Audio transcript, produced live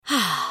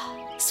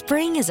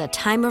Spring is a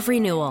time of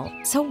renewal,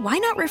 so why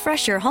not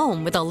refresh your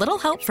home with a little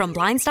help from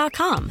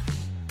Blinds.com?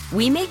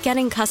 We make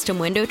getting custom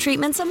window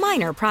treatments a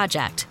minor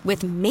project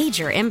with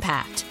major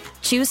impact.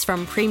 Choose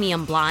from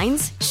premium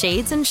blinds,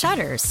 shades, and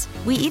shutters.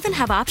 We even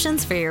have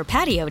options for your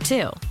patio,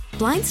 too.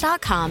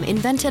 Blinds.com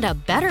invented a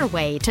better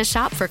way to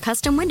shop for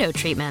custom window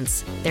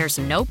treatments. There's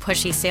no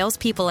pushy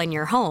salespeople in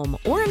your home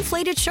or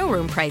inflated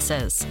showroom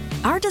prices.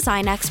 Our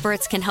design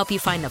experts can help you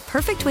find the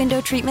perfect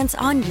window treatments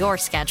on your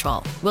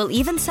schedule. We'll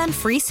even send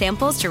free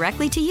samples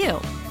directly to you.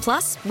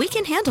 Plus, we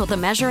can handle the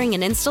measuring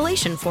and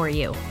installation for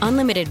you.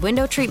 Unlimited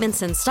window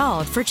treatments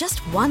installed for just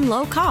one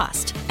low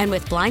cost. And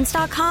with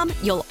Blinds.com,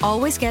 you'll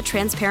always get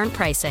transparent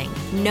pricing.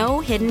 No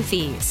hidden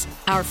fees.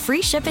 Our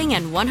free shipping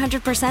and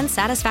 100%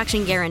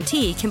 satisfaction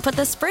guarantee can put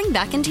the spring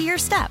back into your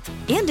step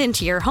and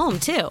into your home,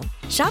 too.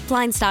 Shop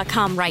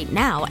Blinds.com right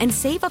now and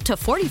save up to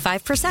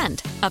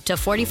 45%. Up to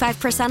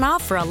 45%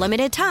 off for a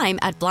limited time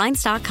at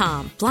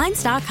Blinds.com.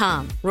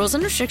 Blinds.com. Rules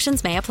and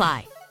restrictions may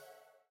apply.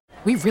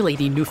 We really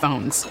need new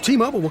phones.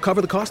 T-Mobile will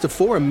cover the cost of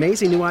 4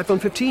 amazing new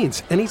iPhone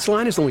 15s, and each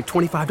line is only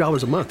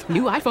 $25 a month.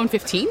 New iPhone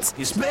 15s?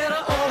 It's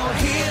better over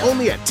here.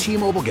 Only at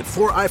T-Mobile, get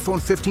 4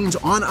 iPhone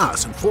 15s on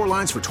us and 4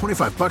 lines for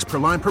 $25 per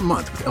line per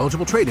month with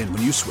eligible trade-in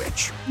when you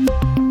switch.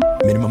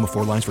 Minimum of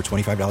 4 lines for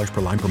 $25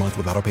 per line per month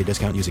with autopay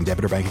discount using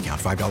debit or bank account.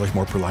 $5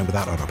 more per line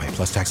without autopay,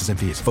 plus taxes and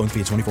fees. Phone fee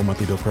at 24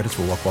 monthly bill credits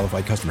for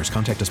well-qualified customers.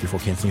 Contact us before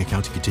canceling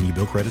account to continue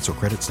bill credits or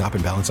credit stop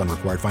and balance on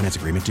required finance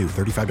agreement due.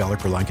 $35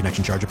 per line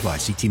connection charge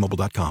applies. See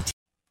T-Mobile.com.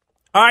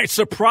 All right,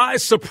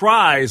 surprise,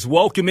 surprise.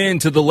 Welcome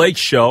into the Lake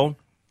Show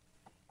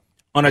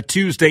on a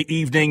Tuesday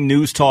evening,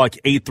 News Talk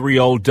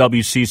 830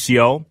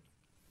 WCCO.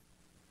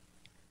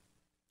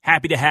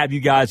 Happy to have you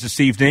guys this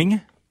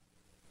evening.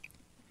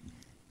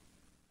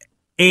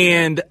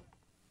 And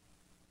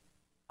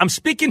I'm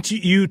speaking to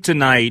you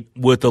tonight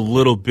with a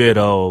little bit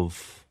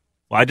of,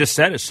 well, I just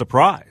said it,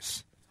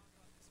 surprise.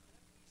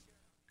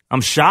 I'm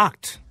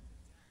shocked.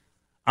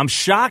 I'm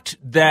shocked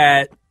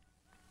that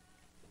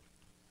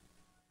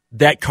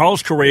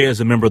Carlos Correa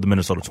is a member of the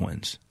Minnesota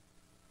Twins.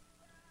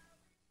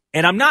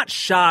 And I'm not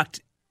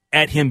shocked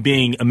at him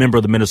being a member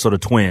of the Minnesota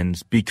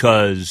Twins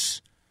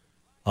because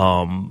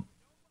of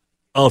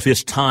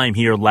his time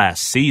here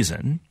last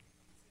season.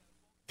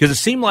 Because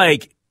it seemed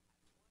like,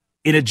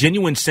 in a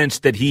genuine sense,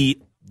 that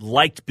he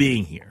liked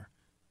being here,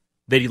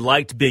 that he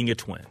liked being a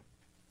Twin.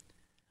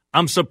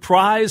 I'm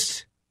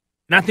surprised,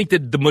 and I think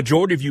that the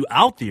majority of you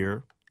out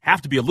there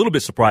have to be a little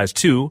bit surprised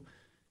too,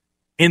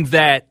 in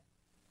that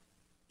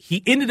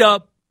he ended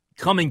up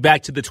coming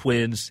back to the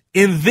Twins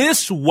in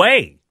this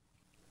way,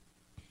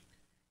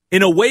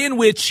 in a way in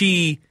which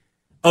he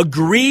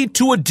agreed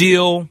to a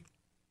deal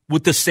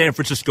with the San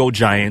Francisco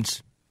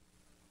Giants.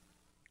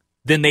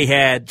 Then they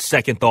had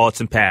second thoughts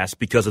and passed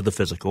because of the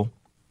physical.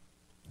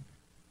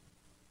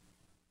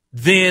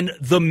 Then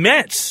the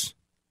Mets,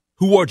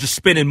 who are just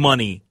spending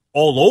money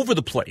all over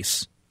the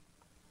place,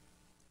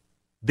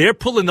 they're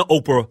pulling the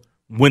Oprah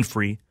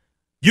Winfrey.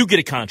 You get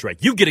a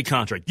contract. You get a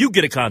contract. You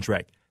get a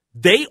contract.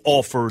 They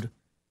offered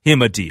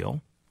him a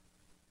deal,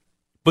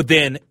 but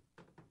then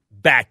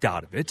backed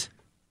out of it,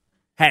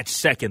 had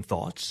second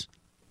thoughts.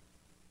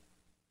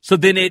 So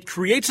then it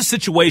creates a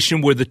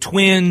situation where the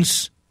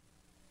Twins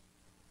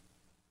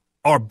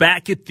are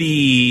back at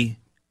the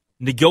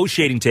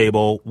negotiating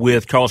table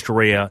with Carlos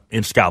Correa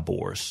and Scott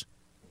Boras,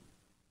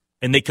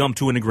 and they come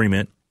to an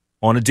agreement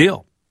on a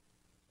deal.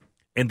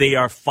 And they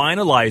are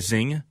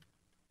finalizing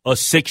a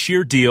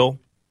 6-year deal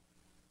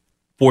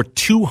for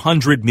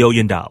 $200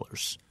 million.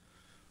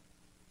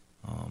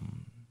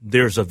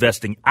 There's a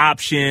vesting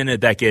option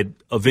that could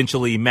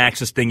eventually max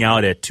this thing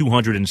out at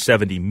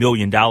 $270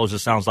 million, it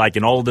sounds like,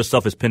 and all of this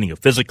stuff is pending a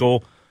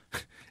physical.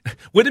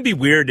 Wouldn't it be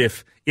weird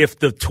if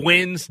the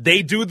Twins,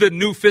 they do the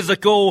new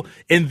physical,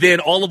 and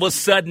then all of a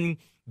sudden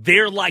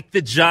they're like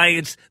the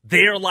Giants,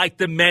 they're like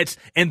the Mets,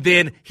 and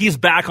then he's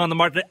back on the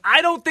market?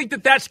 I don't think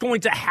that that's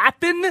going to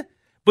happen,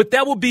 but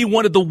that would be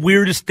one of the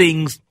weirdest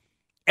things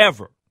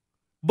ever.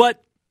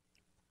 But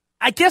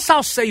I guess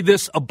I'll say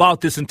this about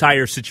this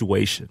entire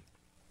situation.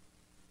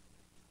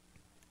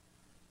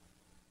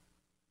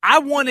 I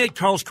wanted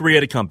Carlos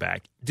Correa to come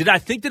back. Did I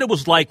think that it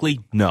was likely?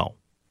 No.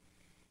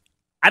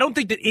 I don't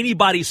think that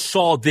anybody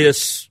saw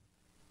this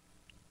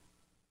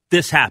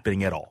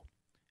happening at all.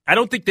 I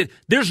don't think that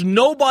there's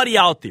nobody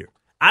out there.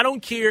 I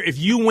don't care if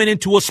you went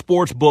into a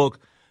sports book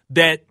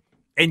and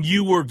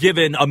you were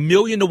given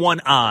 1,000,000-to-1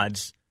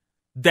 odds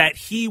that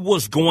he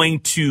was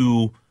going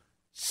to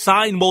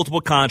sign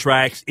multiple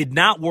contracts. It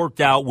not worked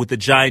out with the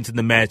Giants and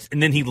the Mets,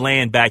 and then he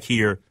land back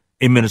here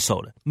in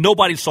Minnesota.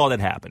 Nobody saw that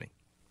happening.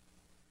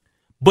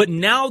 But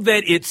now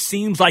that it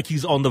seems like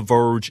he's on the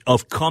verge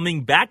of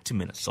coming back to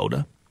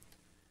Minnesota,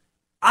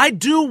 I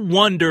do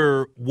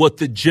wonder what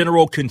the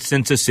general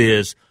consensus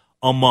is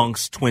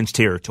amongst Twins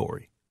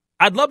territory.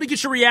 I'd love to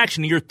get your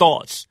reaction and your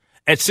thoughts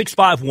at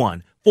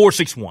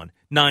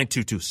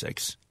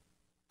 651-461-9226.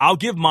 I'll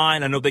give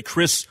mine. I know that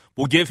Chris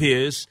will give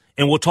his,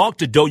 and we'll talk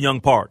to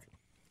Do-Young Park,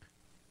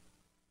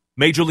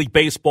 Major League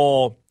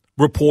Baseball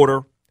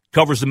reporter,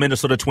 covers the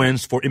Minnesota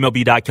Twins for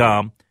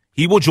MLB.com.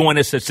 He will join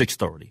us at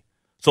 6:30.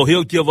 So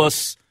he'll give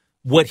us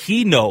what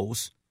he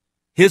knows,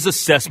 his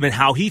assessment,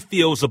 how he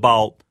feels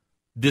about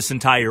this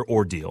entire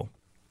ordeal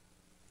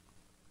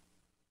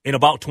in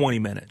about 20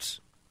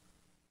 minutes.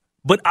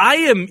 But I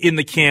am in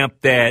the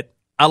camp that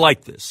I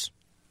like this.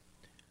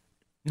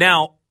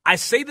 Now, I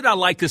say that I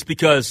like this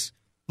because,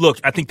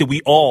 look, I think that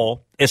we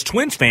all, as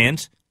Twins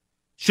fans,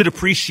 should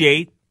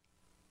appreciate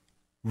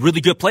really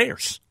good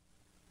players.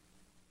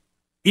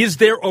 Is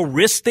there a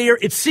risk there?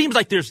 It seems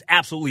like there's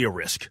absolutely a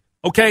risk,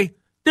 okay?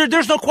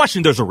 There's no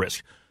question there's a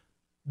risk.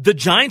 The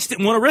Giants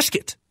didn't want to risk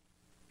it.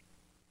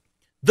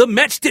 The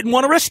Mets didn't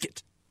want to risk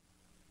it.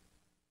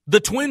 The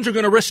Twins are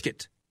going to risk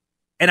it.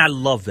 And I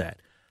love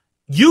that.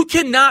 You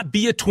cannot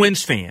be a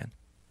Twins fan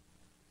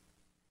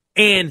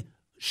and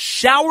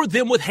shower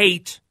them with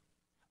hate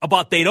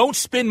about they don't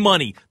spend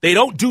money, they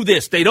don't do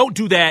this, they don't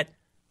do that.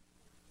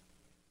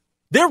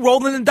 They're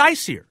rolling the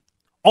dice here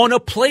on a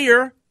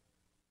player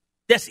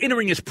that's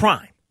entering his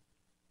prime.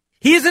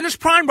 He is in his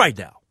prime right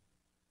now.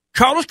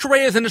 Carlos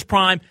Correa is in his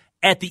prime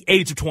at the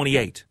age of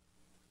 28.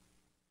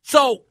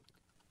 So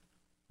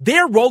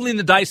they're rolling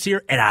the dice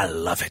here, and I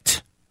love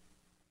it.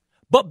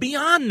 But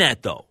beyond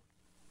that, though,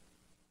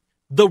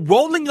 the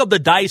rolling of the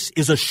dice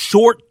is a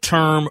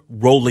short-term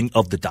rolling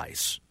of the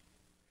dice.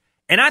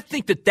 And I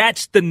think that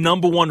that's the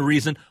number one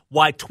reason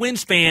why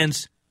Twins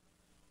fans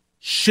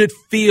should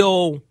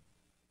feel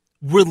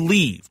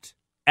relieved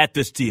at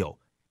this deal.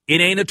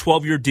 It ain't a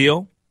 12-year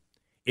deal.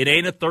 It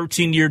ain't a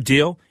 13-year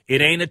deal.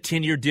 It ain't a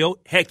 10-year deal.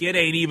 Heck, it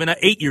ain't even an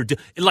 8-year deal.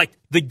 Like,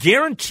 the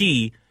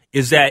guarantee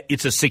is that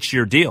it's a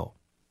 6-year deal.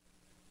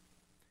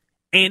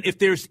 And if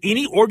there's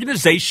any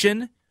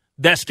organization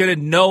that's going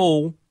to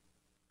know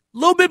a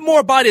little bit more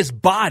about his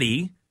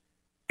body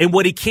and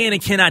what he can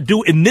and cannot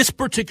do in this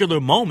particular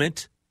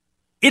moment,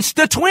 it's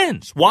the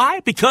Twins.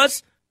 Why?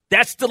 Because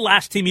that's the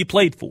last team he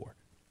played for.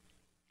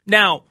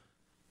 Now,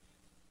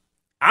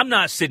 I'm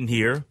not sitting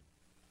here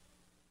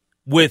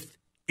with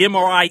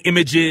MRI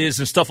images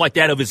and stuff like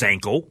that of his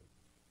ankle.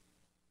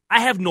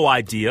 I have no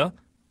idea.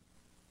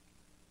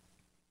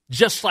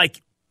 Just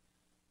like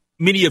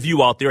many of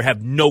you out there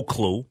have no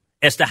clue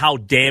as to how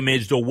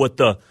damaged or what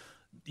the,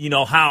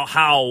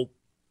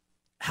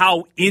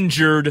 how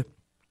injured.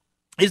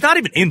 He's not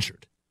even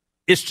injured.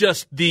 It's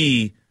just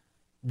the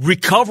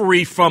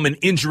recovery from an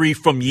injury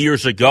from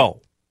years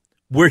ago,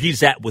 where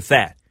he's at with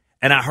that.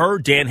 And I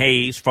heard Dan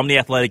Hayes from The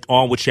Athletic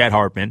on with Chad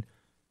Hartman.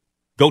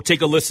 Go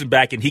take a listen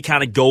back, and he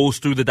kind of goes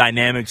through the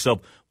dynamics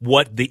of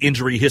what the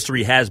injury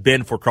history has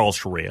been for Carlos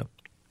Correa.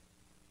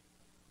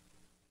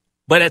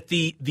 But at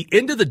the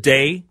end of the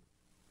day,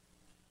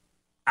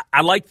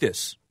 I like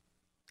this.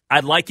 I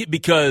like it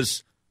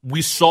because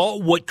we saw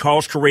what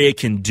Carlos Correa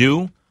can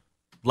do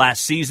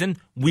last season.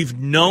 We've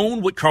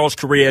known what Carlos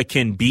Correa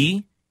can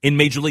be in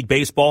Major League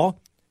Baseball.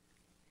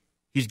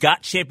 He's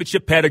got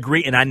championship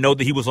pedigree, and I know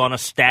that he was on a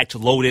stacked,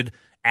 loaded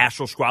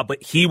Astro squad,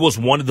 but he was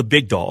one of the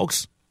big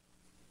dogs.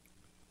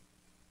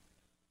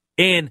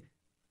 And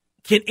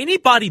can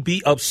anybody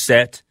be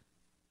upset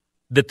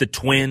that the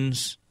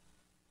Twins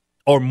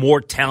are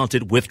more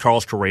talented with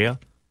Carlos Correa?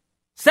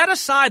 Set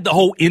aside the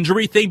whole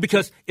injury thing,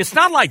 because it's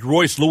not like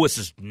Royce Lewis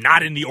is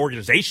not in the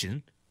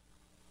organization.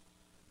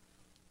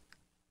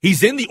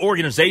 He's in the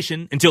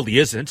organization until he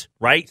isn't,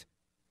 right?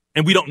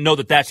 And we don't know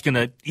that that's going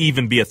to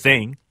even be a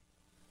thing.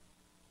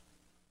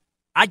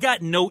 I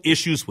got no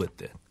issues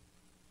with it.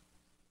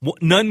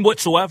 None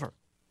whatsoever.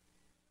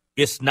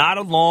 It's not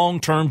a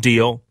long-term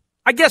deal.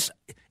 I guess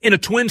in a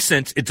Twin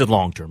sense, it's a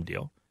long-term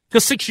deal.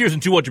 Because 6 years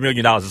and $200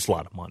 million is a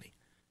lot of money.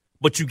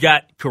 But you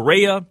got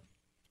Correa,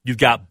 you've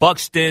got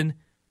Buxton,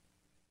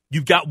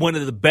 you've got one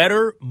of the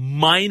better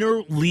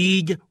minor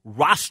league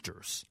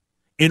rosters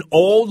in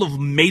all of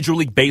Major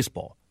League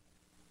Baseball.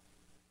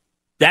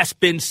 That's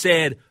been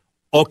said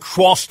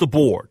across the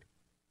board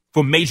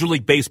from Major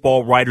League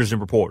Baseball writers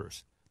and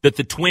reporters, that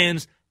the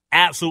Twins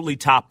absolutely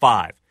top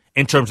 5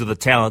 in terms of the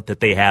talent that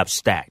they have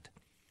stacked.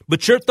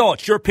 But your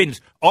thoughts, your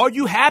opinions, are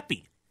you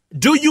happy?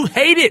 Do you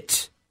hate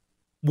it?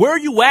 Where are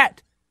you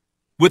at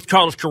with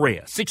Carlos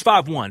Correa?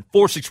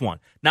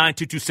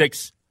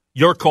 651-461-9226.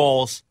 Your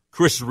calls,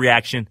 Chris's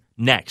reaction,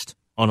 next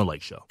on The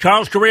Lake Show.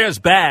 Carlos Correa is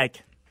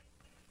back,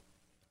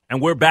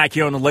 and we're back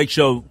here on The Lake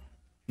Show.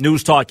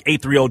 News Talk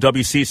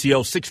 830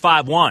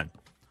 WCCO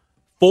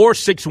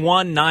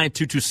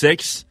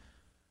 651-461-9226.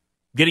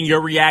 Getting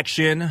your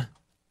reaction.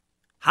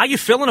 How you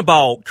feeling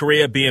about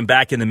Correa being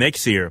back in the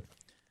mix here?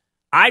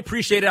 I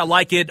appreciate it. I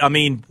like it. I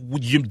mean,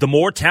 the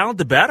more talent,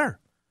 the better.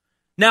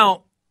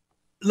 Now,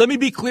 let me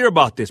be clear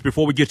about this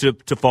before we get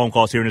to phone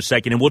calls here in a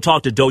second, and we'll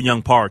talk to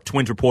Do-Young Park,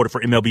 Twins reporter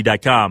for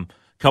MLB.com,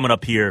 coming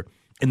up here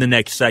in the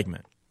next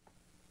segment.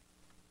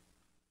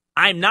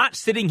 I'm not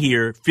sitting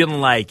here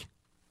feeling like,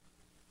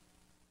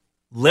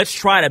 let's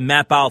try to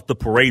map out the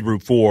parade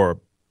route for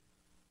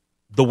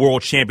the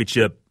World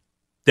Championship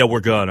that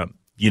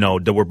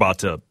we're about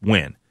to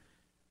win,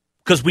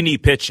 because we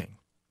need pitching.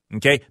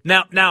 Okay?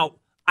 Now,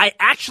 I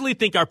actually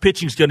think our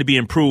pitching is going to be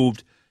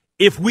improved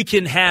if we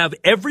can have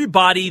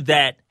everybody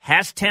that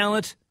has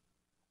talent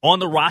on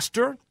the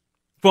roster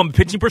from a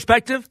pitching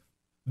perspective,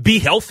 be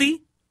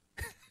healthy,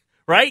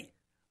 right?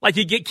 Like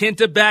you get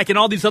Kenta back and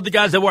all these other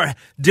guys that were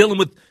dealing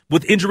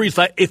with injuries.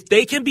 Like if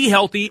they can be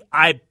healthy,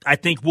 I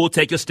think we'll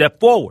take a step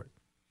forward.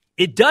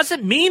 It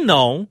doesn't mean,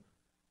 though,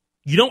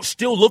 you don't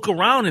still look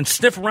around and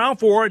sniff around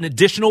for an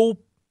additional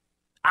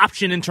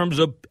option in terms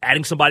of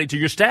adding somebody to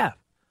your staff.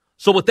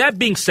 So with that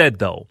being said,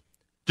 though,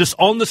 just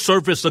on the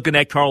surface, looking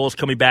at Carlos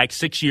coming back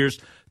 6 years,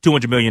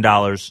 $200 million,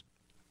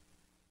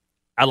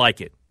 I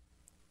like it.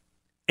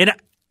 And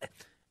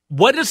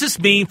what does this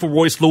mean for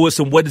Royce Lewis,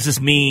 and what does this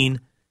mean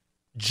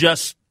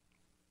just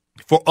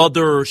for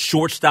other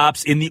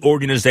shortstops in the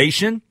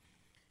organization?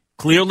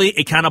 Clearly,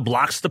 it kind of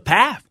blocks the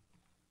path,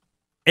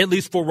 at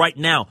least for right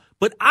now.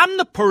 But I'm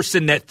the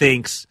person that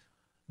thinks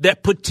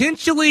that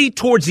potentially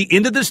towards the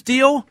end of this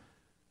deal,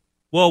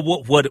 well,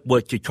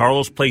 what could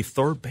Carlos play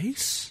third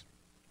base?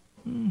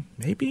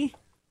 Maybe.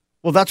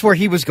 Well, that's where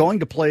he was going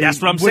to play.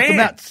 That's what I'm with saying. The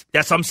Mets.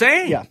 That's what I'm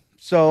saying. Yeah.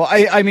 So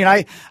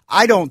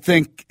I don't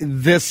think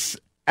this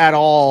at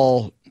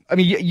all. I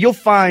mean, you'll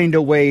find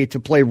a way to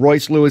play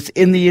Royce Lewis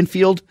in the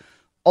infield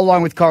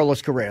along with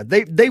Carlos Correa.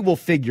 They will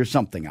figure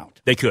something out.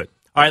 They could.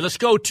 All right, let's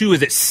go to,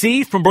 is it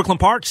C from Brooklyn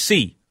Park?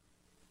 C,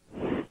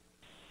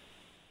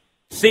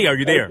 are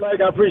you there? Hey,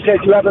 Blake, I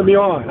appreciate you having me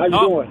on. How you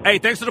doing? Hey,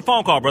 thanks for the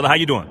phone call, brother. How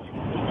you doing?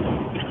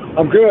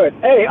 I'm good.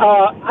 Hey,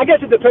 I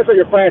guess it depends on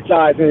your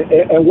franchise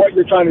and what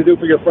you're trying to do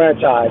for your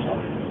franchise.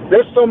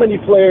 There's so many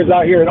players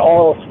out here in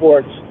all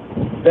sports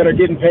that are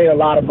getting paid a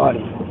lot of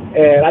money.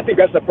 And I think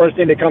that's the first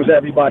thing that comes to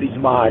everybody's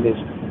mind is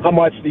how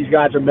much these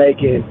guys are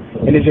making,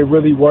 and is it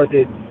really worth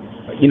it,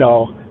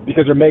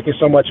 because they're making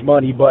so much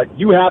money. But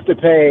you have to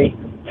pay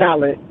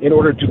talent in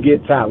order to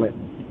get talent.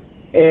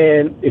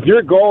 And if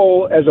your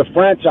goal as a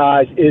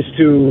franchise is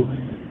to,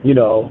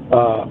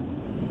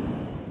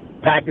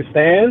 pack the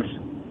stands,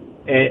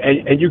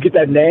 and you get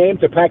that name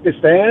to pack the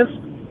stands,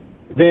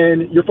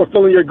 then you're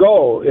fulfilling your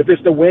goal. If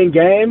it's to win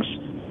games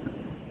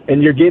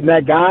and you're getting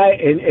that guy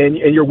and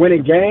you're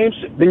winning games,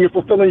 then you're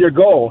fulfilling your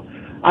goal.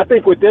 I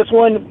think with this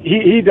one,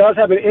 he does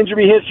have an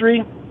injury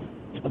history,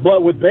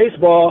 but with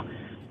baseball,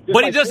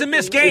 but he doesn't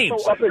miss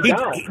games. So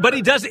but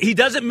he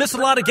doesn't miss a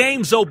lot of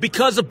games, though,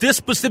 because of this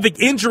specific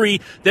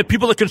injury that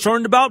people are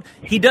concerned about.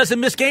 He doesn't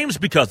miss games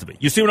because of it.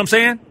 You see what I'm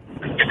saying?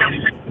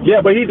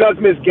 Yeah, but he does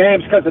miss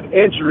games because of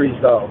injuries,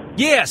 though.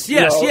 Yes.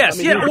 Yeah.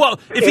 Well,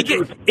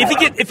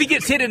 if he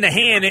gets hit in the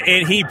hand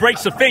and he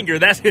breaks a finger,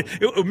 that's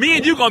me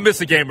and you gonna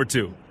miss a game or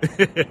two.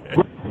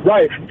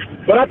 Right.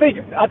 But I think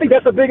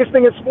that's the biggest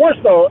thing in sports,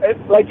 though.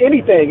 Like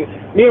anything,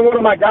 me and one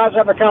of my guys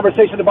have a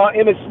conversation about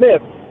Emmitt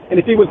Smith and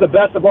if he was the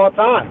best of all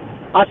time.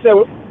 I said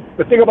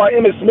the thing about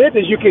Emmitt Smith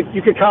is you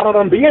can count on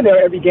him being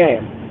there every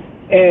game,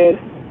 and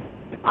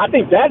I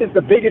think that is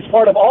the biggest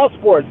part of all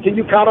sports. Can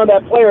you count on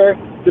that player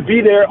to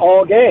be there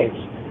all games?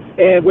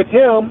 And with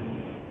him,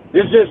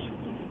 there's just,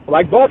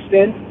 like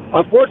Buxton,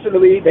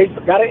 unfortunately, they've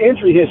got an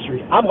injury history.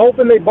 I'm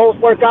hoping they both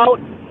work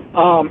out.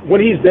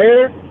 When he's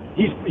there,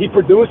 he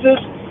produces.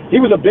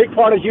 He was a big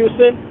part of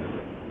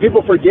Houston.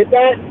 People forget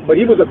that, but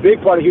he was a big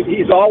part of Houston.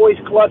 He's always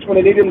clutch when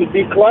they need him to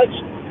be clutch.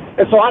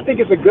 And so I think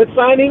it's a good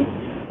signing.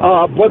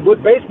 But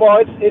with baseball,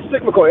 it's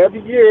cyclical.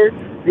 Every year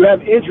you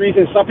have injuries,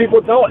 and some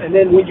people don't. And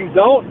then when you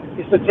don't,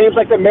 it's the teams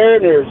like the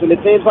Mariners and the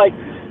teams like,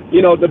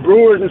 the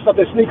Brewers and stuff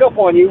that sneak up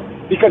on you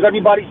because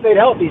everybody stayed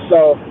healthy.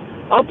 So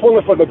I'm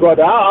pulling for the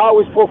brother. I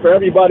always pull for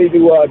everybody to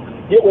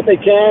get what they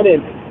can, and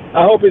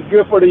I hope it's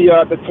good for the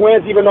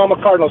Twins, even though I'm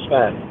a Cardinals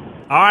fan.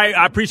 All right,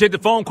 I appreciate the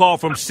phone call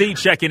from C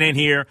checking in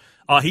here.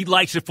 He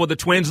likes it for the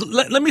Twins.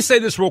 Let me say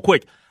this real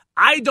quick.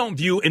 I don't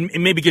view, and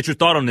maybe get your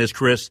thought on this,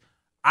 Chris,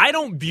 I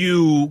don't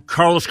view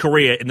Carlos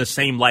Correa in the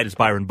same light as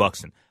Byron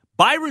Buxton.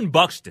 Byron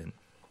Buxton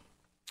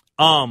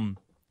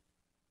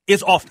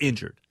is oft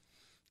injured.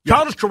 Yeah.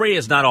 Carlos Correa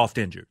is not oft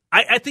injured.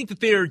 I think that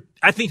they're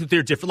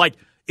different. Like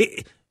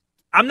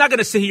I'm not going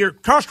to sit here.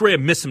 Carlos Correa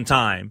missed some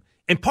time,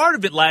 and part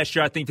of it last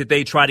year, I think that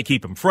they tried to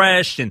keep him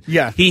fresh, and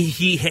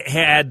he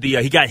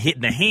got hit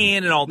in the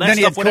hand and all that. And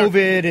then stuff. He had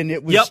COVID, and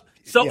it was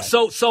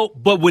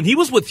But when he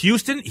was with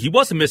Houston, he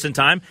wasn't missing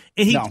time,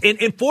 and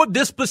and for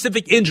this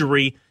specific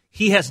injury,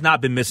 he has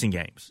not been missing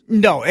games.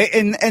 No,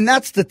 and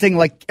that's the thing.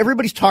 Like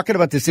everybody's talking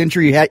about this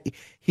injury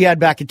he had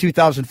back in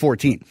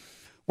 2014.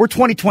 We're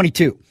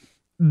 2022.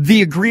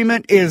 The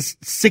agreement is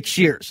 6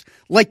 years.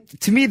 Like,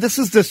 to me, this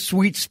is the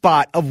sweet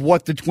spot of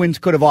what the Twins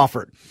could have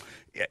offered.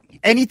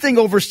 Anything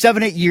over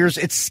 7-8 years,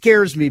 it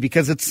scares me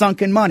because it's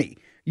sunken money.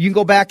 You can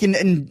go back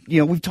and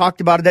we've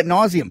talked about it ad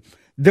nauseum.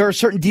 There are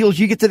certain deals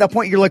you get to that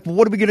point, you're like, well,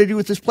 what are we going to do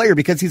with this player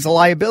because he's a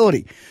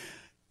liability?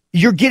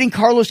 You're getting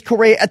Carlos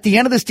Correa. At the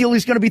end of this deal,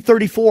 he's going to be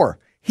 34.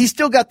 He's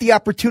still got the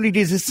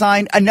opportunity to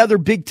sign another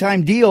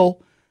big-time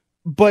deal,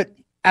 but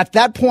at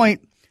that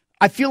point,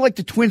 I feel like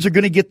the Twins are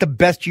going to get the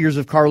best years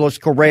of Carlos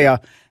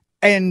Correa,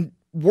 and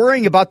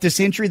worrying about this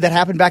injury that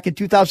happened back in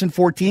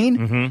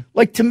 2014,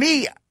 like to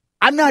me,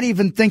 I'm not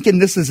even thinking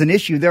this is an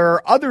issue. There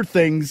are other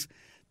things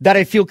that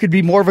I feel could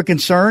be more of a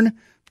concern,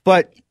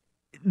 but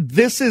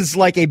this is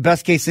like a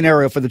best case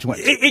scenario for the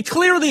Twins. It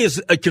clearly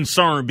is a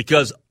concern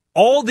because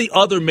All the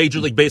other Major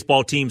League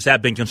Baseball teams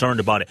have been concerned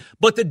about it.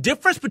 But the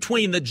difference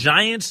between the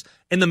Giants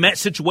and the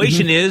Mets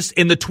situation is,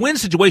 and the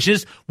Twins situation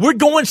is, we're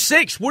going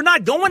 6. We're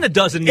not going a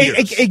dozen years.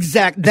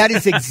 That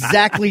is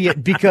exactly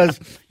it, because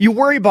you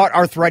worry about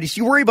arthritis.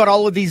 You worry about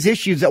all of these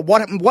issues, that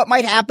what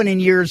might happen in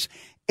years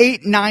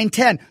 8, 9,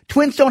 10.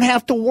 Twins don't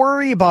have to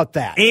worry about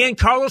that. And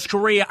Carlos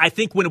Correa, I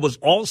think when it was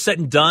all said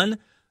and done,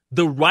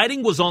 the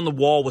writing was on the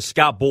wall with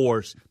Scott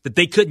Boras that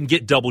they couldn't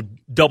get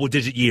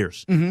double-digit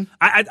years.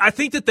 I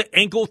think that the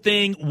ankle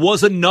thing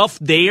was enough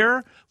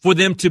there for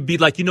them to be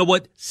like, you know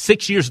what,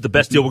 6 years is the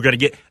best deal we're going to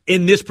get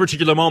in this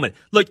particular moment.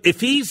 Look,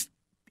 if he's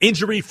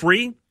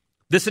injury-free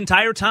this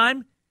entire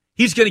time,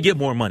 he's going to get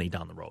more money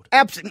down the road.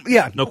 No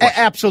question.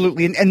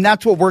 Absolutely. And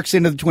that's what works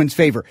into the Twins'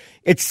 favor.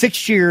 It's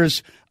 6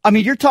 years. I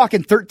mean, you're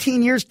talking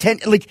 13 years,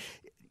 10, like –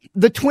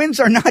 the Twins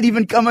are not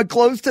even coming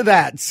close to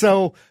that.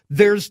 So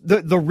there's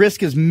the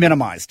risk is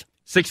minimized.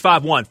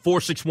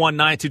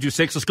 651-461-9226.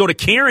 Let's go to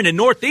Karen in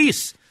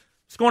Northeast.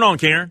 What's going on,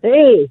 Karen?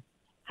 Hey,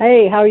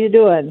 how you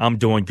doing? I'm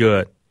doing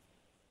good.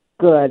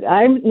 Good.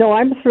 I'm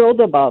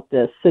thrilled about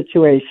this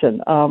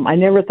situation. I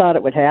never thought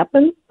it would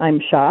happen. I'm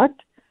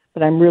shocked,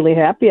 but I'm really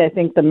happy. I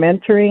think the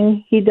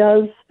mentoring he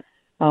does,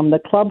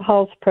 the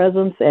clubhouse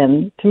presence,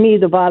 and to me,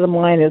 the bottom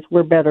line is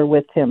we're better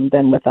with him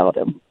than without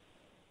him.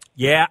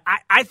 Yeah,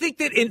 I think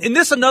that, and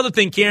this is another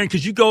thing, Karen,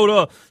 because you go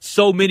to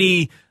so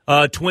many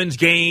Twins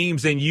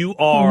games and you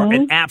are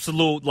an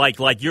absolute, like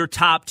you're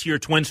top-tier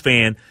Twins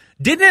fan.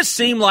 Didn't it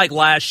seem like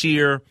last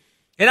year,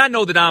 and I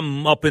know that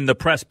I'm up in the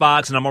press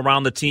box and I'm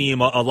around the team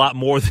a lot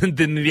more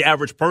than the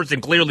average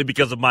person, clearly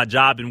because of my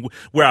job and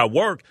where I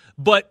work,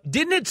 but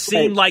didn't it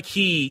seem like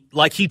he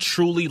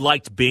truly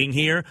liked being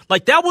here?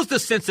 Like, that was the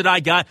sense that I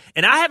got,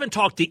 and I haven't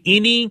talked to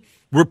any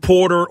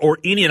reporter or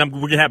any, and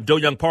we're going to have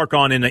Do-Hyoung Park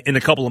on in a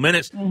couple of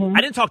minutes.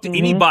 I didn't talk to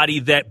anybody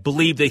that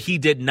believed that he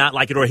did not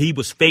like it or he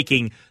was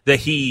faking that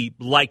he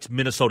liked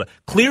Minnesota.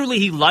 Clearly,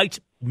 he liked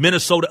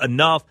Minnesota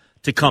enough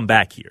to come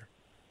back here.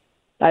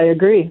 I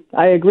agree.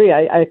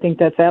 I think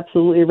that's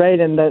absolutely right.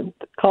 And the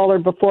caller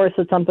before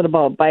said something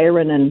about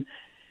Byron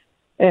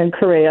and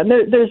Correa.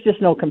 There's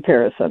just no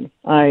comparison.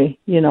 I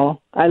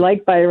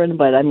like Byron,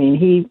 but I mean,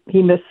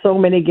 he missed so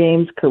many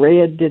games.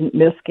 Correa didn't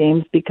miss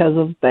games because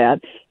of that.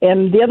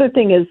 And the other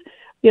thing is,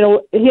 he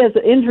has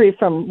an injury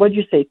from, what'd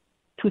you say,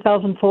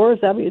 2004?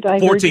 Is that what I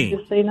heard you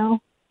just say now?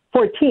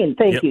 14.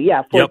 Thank you.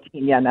 Yeah, 14.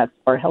 Yep. Yeah, not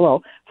 4.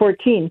 Hello,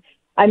 14.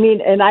 I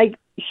mean, and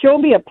show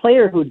me a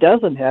player who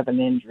doesn't have an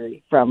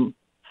injury from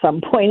some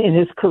point in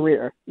his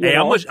career. Hey,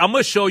 I'm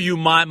gonna show you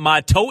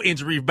my toe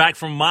injury back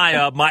from my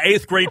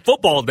 8th grade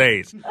football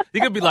days.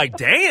 You're gonna be like,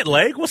 "Dang it,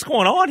 Lake, what's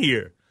going on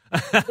here?"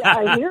 Yeah,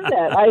 I hear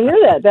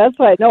that. That's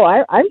why. No,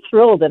 I'm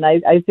thrilled, and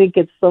I think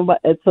it's so much.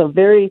 It's a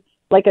very,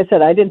 like I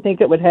said, I didn't think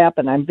it would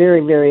happen. I'm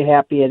very, very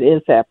happy it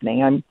is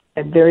happening. I'm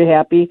very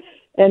happy,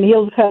 and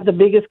he'll have the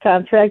biggest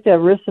contract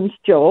ever since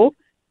Joe.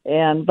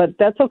 But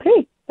that's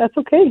okay. That's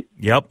okay.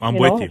 Yep, I'm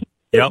with you.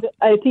 Yep.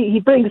 I think he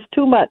brings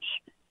too much.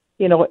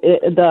 I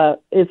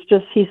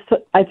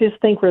just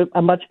think we're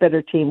a much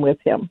better team with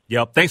him.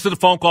 Yep. Thanks for the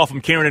phone call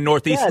from Karen in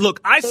Northeast. Yes, look,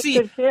 I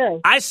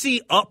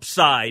see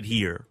upside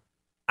here.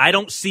 I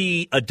don't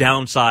see a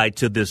downside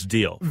to this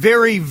deal.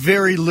 Very,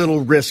 very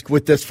little risk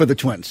with this for the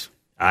Twins.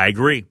 I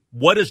agree.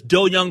 What is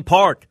Do-Hyoung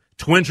Park,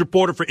 Twins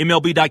reporter for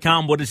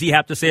MLB.com? What does he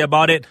have to say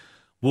about it?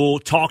 We'll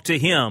talk to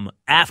him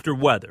after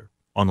weather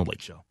on The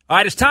Lake Show. All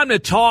right, it's time to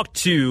talk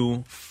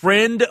to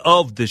friend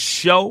of the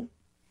show,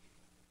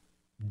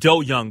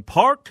 Do-Hyoung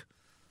Park.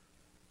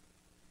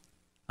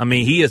 I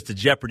mean, he is the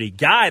Jeopardy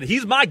guy.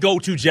 He's my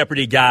go-to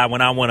Jeopardy guy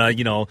when I want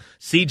to,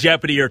 see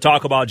Jeopardy or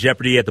talk about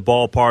Jeopardy at the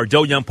ballpark.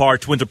 Do-Hyoung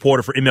Park, Twins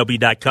reporter for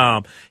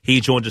MLB.com.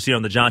 He joins us here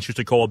on the John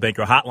Schuster Coldwell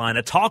Banker Hotline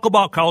to talk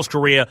about Carlos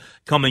Correa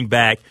coming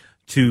back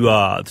to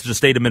the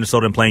state of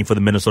Minnesota and playing for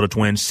the Minnesota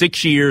Twins.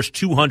 6 years,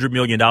 $200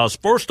 million.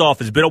 First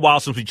off, it's been a while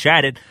since we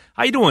chatted.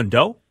 How you doing,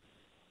 Do?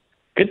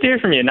 Good to hear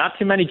from you. Not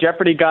too many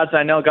Jeopardy gods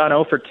I know gone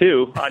 0 for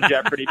 2 on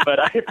Jeopardy, but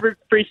I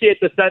appreciate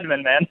the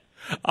sentiment, man.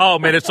 Oh,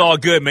 man, it's all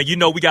good, man.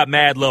 We got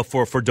mad love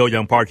for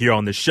Do-Hyoung Park here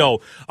on the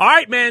show. All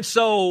right, man,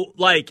 so,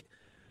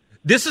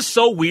 this is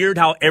so weird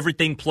how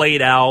everything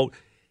played out.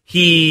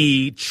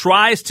 He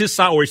tries to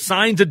sign, or he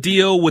signs a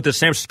deal with the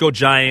San Francisco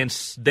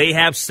Giants. They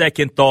have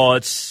second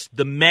thoughts.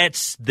 The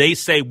Mets, they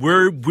say,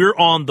 we're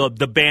on the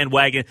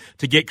bandwagon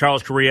to get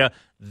Carlos Correa.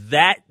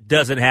 That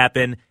doesn't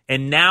happen,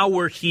 and now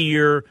we're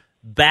here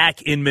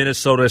back in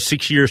Minnesota,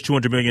 6 years,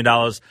 $200 million.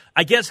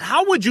 I guess,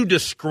 how would you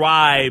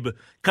describe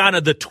kind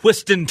of the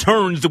twists and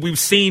turns that we've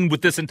seen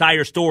with this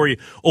entire story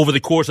over the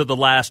course of the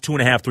last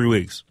 2.5, 3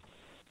 weeks?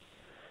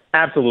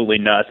 Absolutely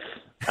nuts.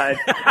 I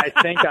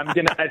think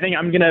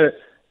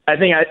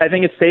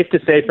it's safe to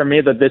say for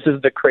me that this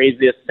is the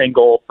craziest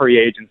single free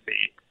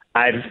agency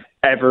I've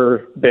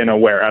ever been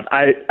aware of.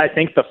 I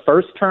think the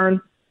first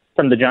turn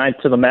from the Giants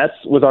to the Mets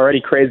was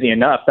already crazy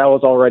enough. That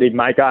was already,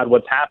 my God,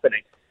 what's happening?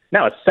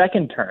 Now a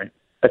second turn,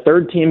 a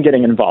third team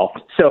getting involved.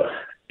 So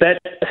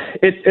that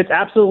it's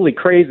absolutely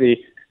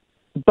crazy.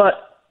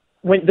 But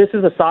when this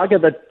is a saga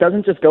that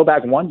doesn't just go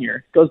back 1 year,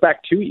 it goes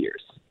back 2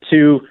 years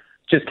to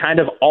just kind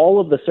of all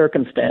of the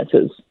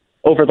circumstances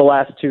over the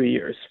last 2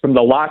 years, from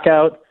the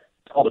lockout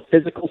to all the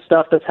physical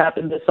stuff that's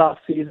happened this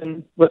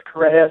offseason with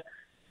Correa.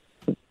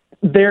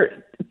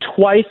 They're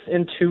twice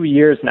in 2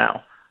 years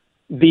now,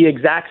 the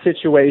exact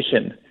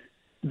situation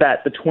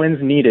that the Twins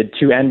needed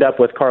to end up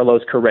with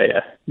Carlos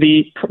Correa.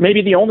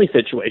 Maybe the only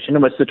situation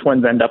in which the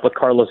Twins end up with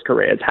Carlos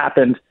Correa. It's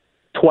happened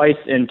twice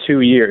in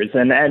 2 years.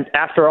 And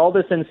after all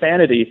this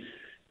insanity,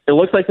 it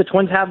looks like the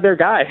Twins have their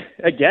guy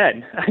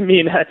again. I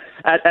mean,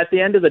 at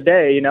the end of the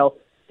day, you know,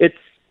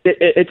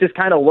 it just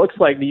kind of looks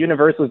like the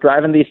universe was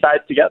driving these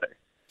sides together.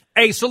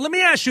 Hey, so let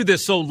me ask you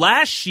this. So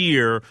last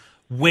year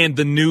when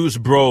the news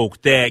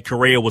broke that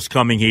Correa was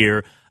coming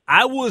here,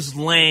 I was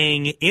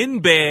laying in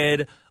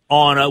bed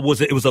on it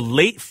was a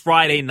late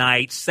Friday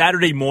night,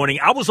 Saturday morning.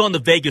 I was on the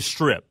Vegas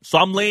Strip. So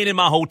I'm laying in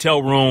my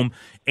hotel room,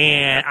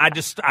 and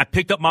I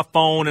picked up my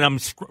phone, and I'm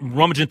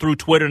rummaging through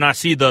Twitter, and I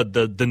see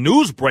the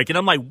news breaking.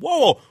 I'm like,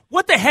 whoa,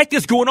 what the heck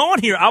is going on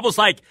here? I was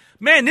like,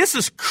 man, this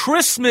is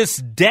Christmas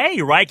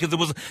Day, right?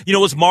 Because it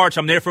was March.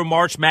 I'm there for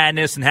March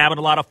Madness and having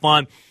a lot of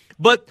fun.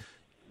 But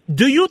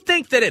do you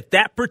think that at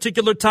that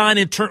particular time,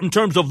 in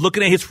terms of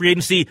looking at his free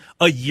agency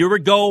a year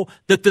ago,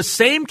 that the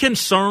same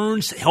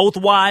concerns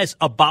health-wise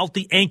about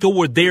the ankle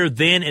were there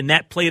then, and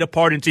that played a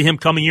part into him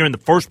coming here in the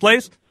first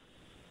place?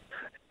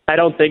 I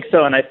don't think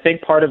so, and I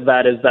think part of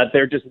that is that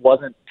there just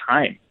wasn't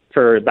time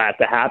for that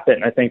to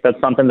happen. I think that's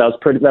something that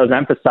was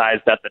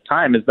emphasized at the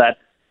time. Is that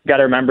you got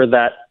to remember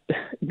that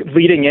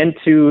leading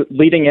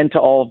into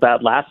all of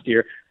that last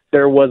year,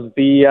 there was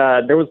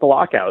the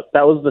lockout.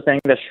 That was the thing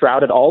that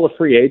shrouded all of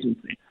free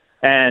agency.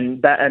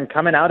 And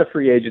coming out of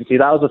free agency,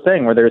 that was the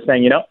thing where they were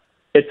saying,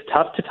 it's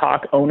tough to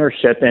talk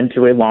ownership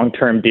into a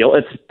long-term deal.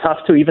 It's tough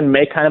to even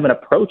make kind of an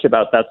approach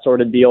about that sort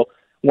of deal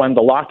when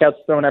the lockout's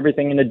thrown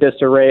everything into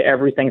disarray,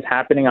 everything's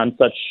happening on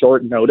such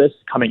short notice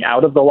coming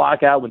out of the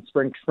lockout, when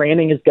spring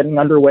training is getting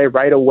underway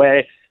right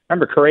away.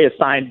 Remember, Correa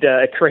signed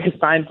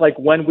like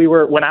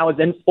when I was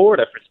in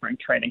Florida for spring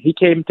training. He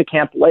came to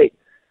camp late.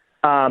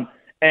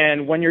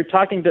 And when you're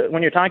talking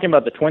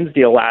about the Twins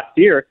deal last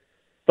year,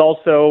 it's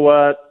also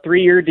a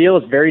 3-year deal.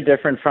 Is very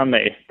different from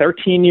a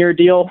 13-year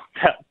deal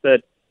that the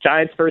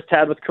Giants first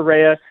had with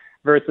Correa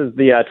versus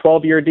the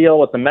 12-year deal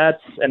with the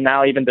Mets, and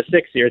now even the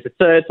 6 years.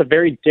 It's a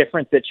very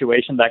different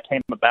situation that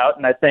came about,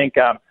 and I think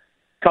a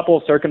couple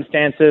of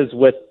circumstances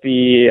with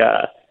the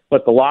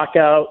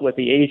lockout, with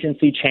the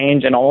agency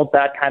change, and all of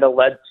that kind of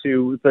led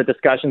to the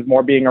discussions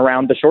more being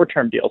around the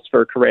short-term deals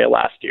for Correa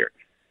last year.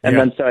 And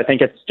then so I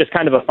think it's just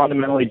kind of a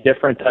fundamentally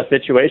different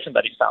situation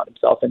that he's found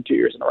himself in 2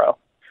 years in a row.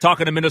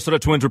 Talking to Minnesota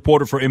Twins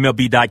reporter for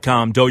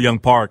MLB.com, Do-Young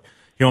Park,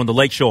 here on The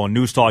Lake Show on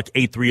News Talk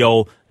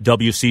 830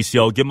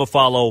 WCCO. Give him a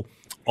follow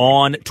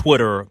on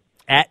Twitter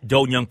at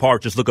Do-Young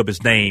Park. Just look up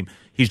his name.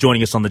 He's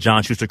joining us on the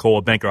John Schuster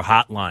Coldwell Banker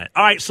Hotline.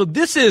 All right, so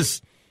this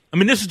is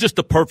just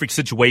the perfect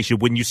situation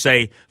when you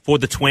say for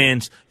the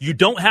Twins, you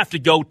don't have to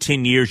go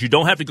 10 years. You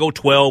don't have to go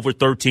 12 or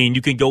 13.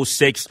 You can go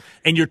 6.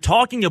 And you're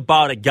talking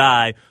about a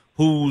guy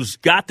who's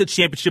got the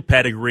championship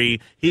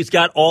pedigree. He's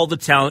got all the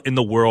talent in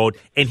the world,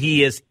 and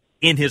he is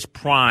in his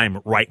prime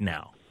right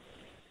now.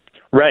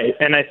 Right,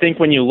 and I think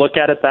when you look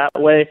at it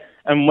that way,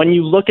 and when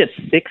you look at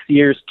 6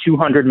 years,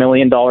 $200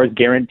 million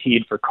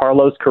guaranteed for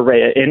Carlos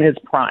Correa in his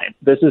prime,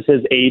 this is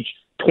his age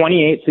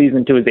 28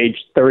 season to his age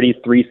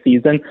 33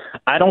 season,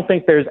 I don't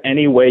think there's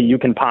any way you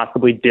can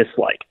possibly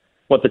dislike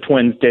what the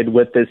Twins did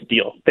with this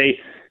deal.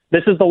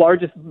 This is the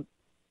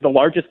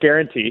largest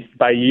guarantee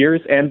by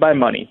years and by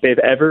money they've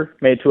ever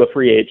made to a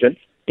free agent.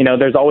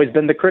 There's always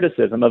been the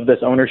criticism of this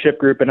ownership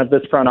group and of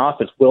this front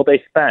office. Will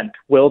they spend?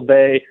 Will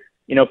they,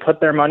 put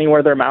their money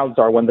where their mouths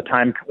are when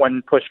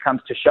push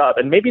comes to shove?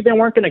 And maybe they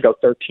weren't going to go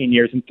 13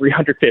 years and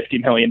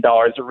 $350 million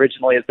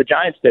originally as the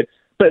Giants did.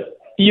 But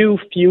few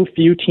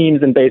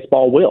teams in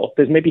baseball will.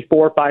 There's maybe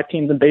 4 or 5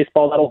 teams in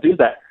baseball that'll do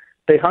that.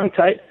 They hung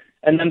tight,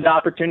 and then the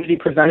opportunity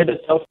presented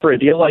itself for a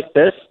deal like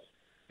this.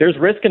 There's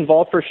risk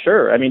involved for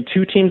sure. I mean,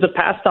 2 teams have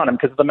passed on him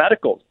because of the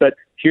medicals, but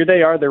here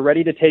they are. They're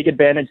ready to take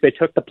advantage. They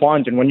took the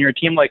plunge, and when you're a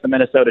team like the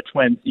Minnesota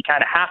Twins, you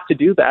kind of have to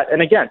do that.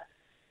 And again,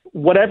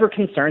 whatever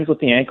concerns with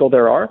the ankle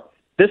there are,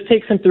 this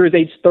takes him through his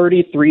age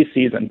 33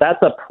 season.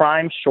 That's a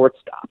prime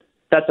shortstop.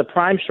 That's a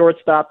prime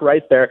shortstop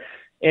right there,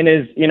 and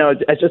is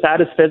just at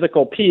his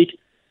physical peak.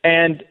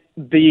 And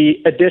the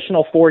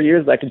additional 4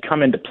 years that could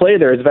come into play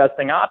there as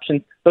vesting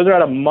options, those are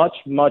at a much,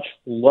 much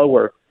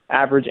lower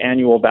average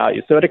annual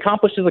value. So it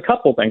accomplishes a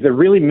couple things. It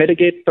really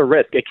mitigates the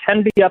risk. It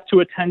can be up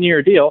to a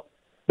 10-year deal,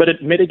 but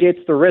it mitigates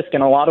the risk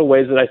in a lot of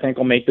ways that I think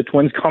will make the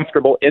Twins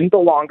comfortable in the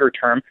longer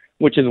term,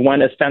 which is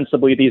when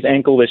ostensibly these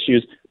ankle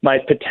issues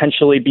might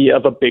potentially be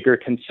of a bigger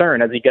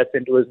concern as he gets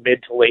into his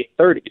mid to late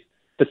 30s.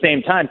 At the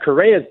same time,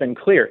 Correa has been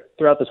clear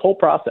throughout this whole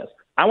process.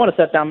 I want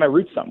to set down my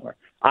roots somewhere.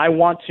 I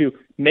want to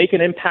make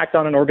an impact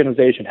on an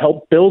organization,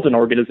 help build an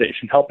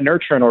organization, help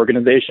nurture an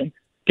organization.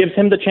 Gives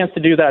him the chance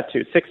to do that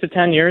too. 6 to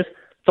 10 years.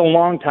 It's a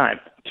long time.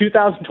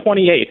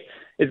 2028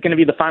 is going to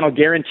be the final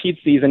guaranteed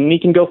season, and he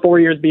can go 4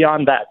 years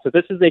beyond that. So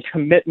this is a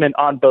commitment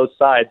on both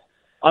sides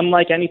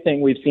unlike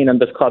anything we've seen in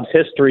this club's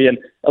history, and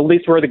at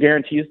least where the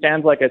guarantee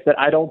stands, like I said,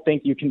 I don't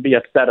think you can be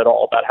upset at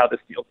all about how this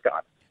deal's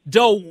gone.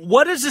 Doe,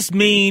 what does this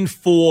mean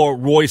for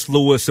Royce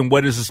Lewis and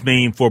what does this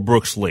mean for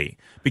Brooks Lee?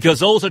 Because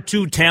those are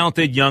two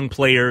talented young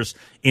players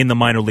in the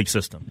minor league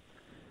system.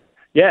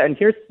 Yeah, and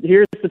here's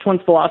the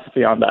Twins'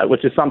 philosophy on that,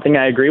 which is something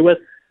I agree with.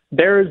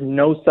 There is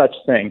no such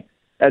thing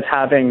as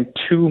having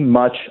too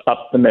much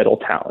up-the-middle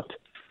talent.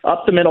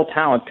 Up-the-middle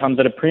talent comes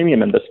at a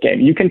premium in this game.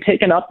 You can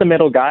take an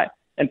up-the-middle guy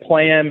and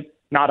play him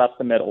not up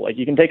the middle. Like,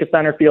 you can take a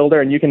center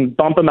fielder and you can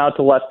bump him out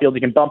to left field.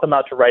 You can bump him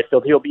out to right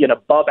field. He'll be an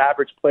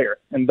above-average player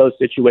in those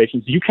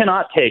situations. You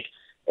cannot take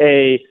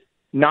a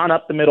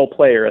non-up-the-middle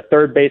player, a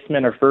third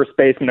baseman or first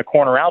baseman, a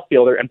corner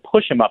outfielder, and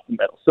push him up the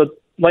middle. So,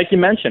 like you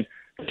mentioned,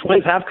 the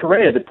Twins have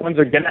Correa. The Twins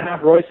are going to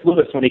have Royce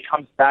Lewis when he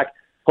comes back,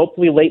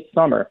 hopefully late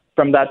summer,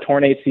 from that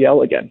torn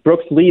ACL again.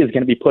 Brooks Lee is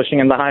going to be pushing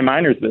in the high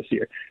minors this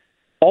year.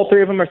 All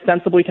three of them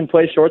ostensibly can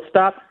play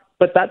shortstop,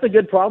 but that's a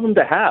good problem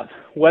to have,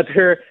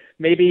 whether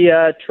maybe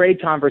a trade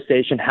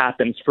conversation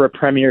happens for a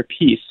premier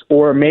piece,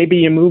 or maybe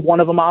you move one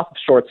of them off of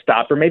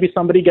shortstop, or maybe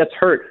somebody gets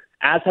hurt,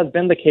 as has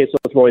been the case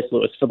with Royce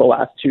Lewis for the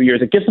last 2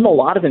 years. It gives him a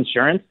lot of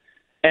insurance,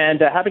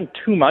 and having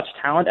too much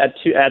talent at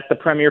the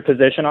premier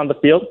position on the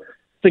field,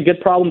 it's a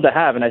good problem to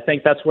have, and I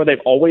think that's where they've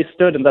always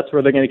stood, and that's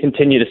where they're going to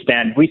continue to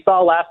stand. We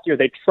saw last year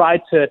they tried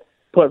to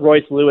put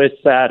Royce Lewis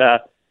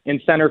in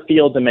center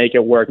field to make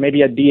it work,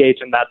 maybe a DH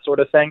and that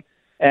sort of thing,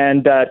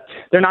 and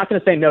they're not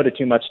going to say no to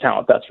too much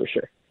talent, that's for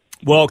sure.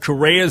 Well,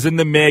 Correa's in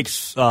the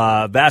mix,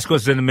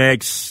 Vasquez in the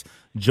mix,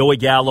 Joey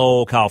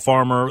Gallo, Kyle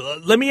Farmer.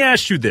 Let me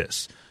ask you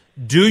this.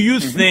 Do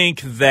you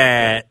think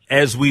that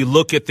as we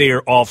look at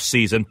their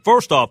offseason,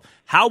 first off,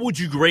 how would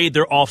you grade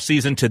their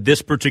offseason to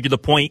this particular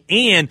point?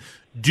 And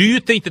do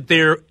you think that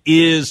there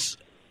is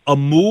a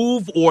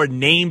move or a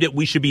name that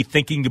we should be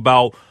thinking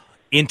about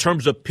in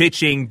terms of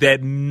pitching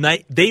that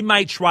they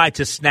might try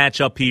to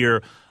snatch up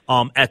here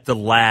at the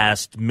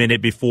last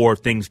minute before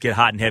things get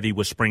hot and heavy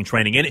with spring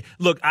training? And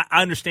look,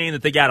 I understand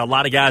that they got a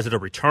lot of guys that are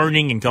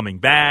returning and coming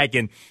back,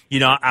 and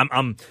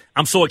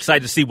I'm so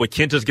excited to see what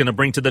Kenta's going to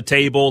bring to the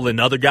table and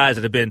other guys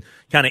that have been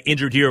kind of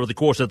injured here over the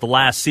course of the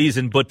last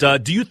season. But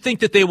do you think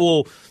that they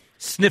will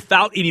sniff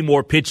out any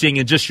more pitching,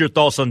 and just your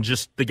thoughts on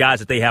just the guys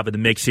that they have in the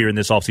mix here in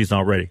this offseason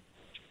already?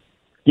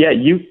 Yeah,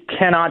 you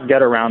cannot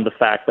get around the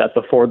fact that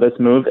before this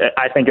move,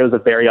 I think it was a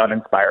very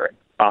uninspiring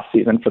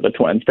offseason for the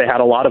Twins. They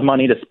had a lot of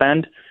money to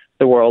spend.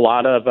 There were a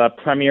lot of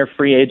premier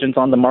free agents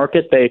on the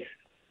market. They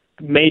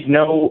made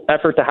no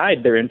effort to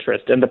hide their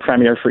interest in the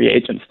premier free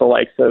agents, the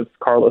likes of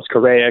Carlos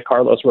Correa,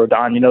 Carlos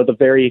Rodon, the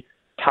very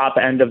top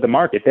end of the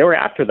market. They were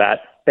after that.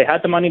 They had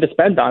the money to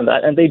spend on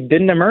that, and they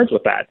didn't emerge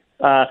with that.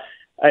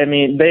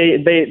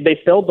 They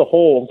filled the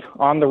holes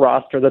on the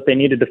roster that they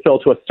needed to fill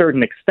to a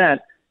certain extent,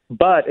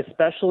 but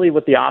especially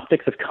with the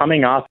optics of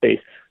coming off a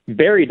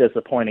very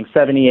disappointing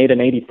 78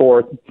 and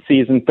 84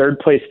 season, third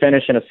place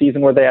finish in a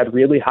season where they had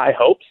really high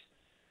hopes,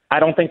 I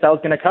don't think that was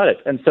going to cut it.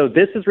 And so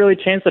this has really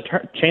changed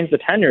the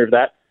tenure of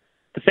that.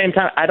 At the same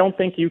time, I don't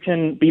think you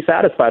can be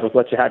satisfied with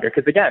what you have here.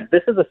 Because, again,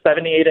 this is a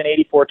 78 and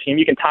 84 team.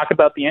 You can talk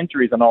about the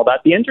injuries and all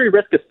that. The injury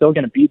risk is still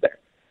going to be there.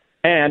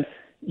 And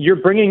you're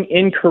bringing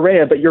in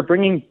Correa, but you're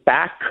bringing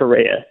back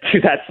Correa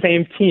to that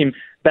same team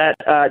that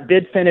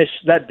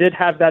did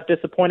have that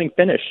disappointing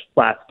finish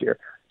last year.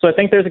 So I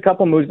think there's a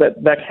couple moves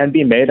that can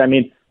be made. I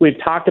mean, we've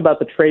talked about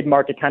the trade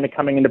market kind of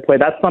coming into play.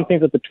 That's something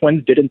that the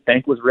Twins didn't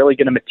think was really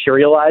going to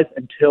materialize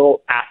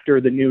until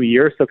after the new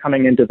year. So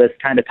coming into this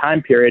kind of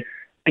time period,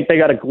 I think they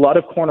got a glut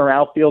of corner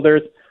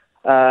outfielders.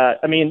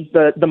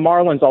 The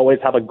Marlins always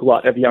have a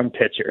glut of young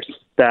pitchers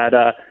that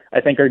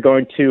I think are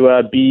going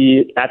to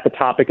be at the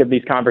topic of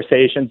these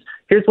conversations.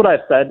 Here's what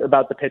I've said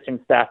about the pitching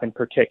staff in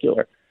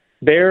particular.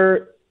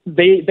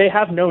 They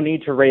have no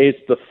need to raise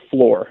the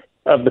floor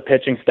of the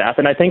pitching staff.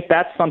 And I think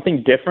that's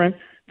something different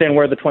than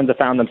where the Twins have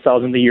found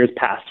themselves in the years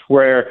past,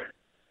 where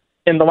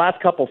in the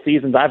last couple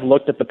seasons, I've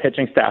looked at the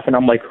pitching staff and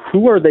I'm like,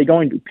 who are they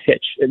going to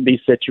pitch in these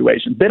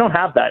situations? They don't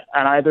have that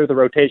on either the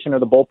rotation or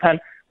the bullpen.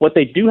 What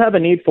they do have a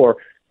need for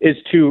is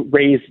to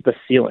raise the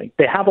ceiling.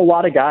 They have a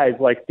lot of guys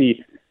like the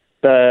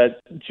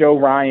Joe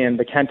Ryan,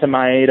 the Kenta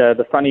Maeda,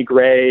 the Sonny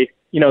Gray,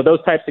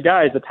 those types of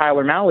guys, the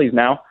Tyler Malleys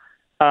now.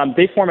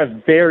 They form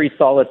a very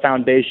solid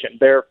foundation.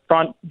 They're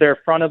front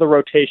of the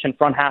rotation,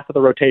 front half of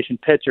the rotation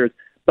pitchers.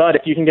 But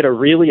if you can get a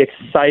really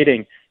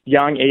exciting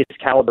young ace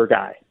caliber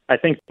guy, I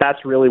think that's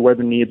really where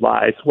the need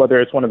lies. Whether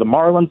it's one of the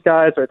Marlins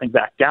guys, or I think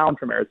Zach Gallen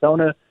from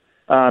Arizona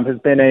has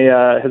been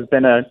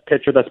a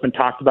pitcher that's been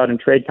talked about in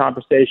trade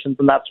conversations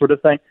and that sort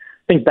of thing.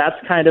 I think that's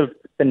kind of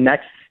the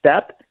next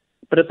step.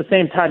 But at the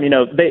same time,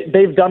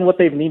 they've done what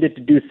they've needed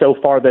to do so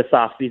far this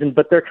offseason,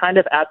 but they're kind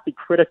of at the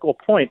critical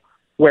point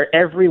where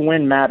every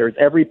win matters,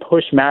 every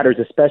push matters,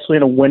 especially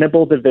in a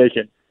winnable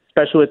division,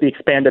 especially with the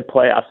expanded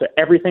playoffs. So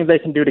everything they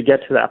can do to get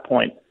to that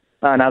point,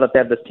 now that they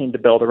have this team to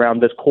build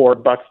around, this core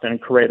Buxton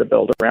and Correa to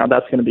build around,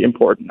 that's going to be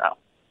important now.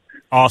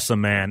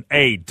 Awesome, man.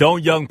 Hey, Doe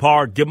Young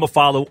Park, give him a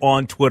follow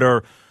on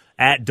Twitter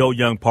at Doe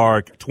Young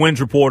Park,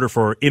 Twins reporter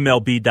for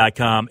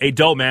MLB.com. Hey,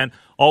 Doe, man,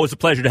 always a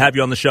pleasure to have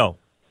you on the show.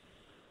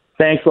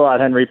 Thanks a lot,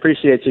 Henry.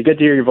 Appreciate you. Good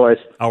to hear your voice.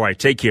 All right,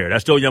 take care.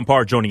 That's Do Young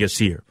Park joining us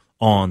here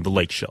on The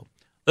Lake Show.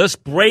 Let's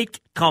break,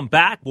 come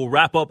back. We'll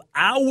wrap up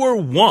hour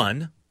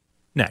one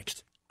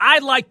next. I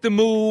like the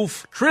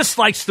move. Chris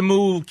likes the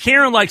move.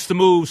 Karen likes the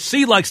move.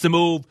 C likes the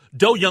move.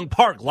 Do Young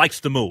Park likes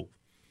the move.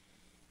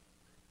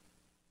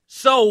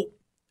 So,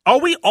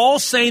 are we all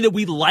saying that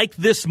we like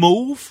this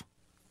move?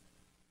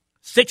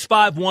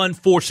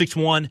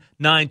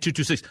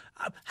 651-461-9226.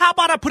 How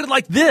about I put it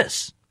like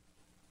this?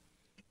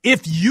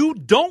 If you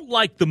don't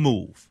like the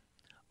move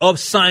of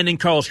signing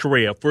Carlos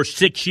Correa for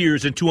 6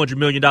 years and $200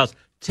 million,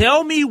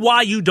 tell me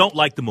why you don't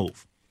like the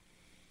move.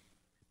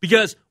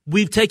 Because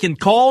we've taken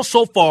calls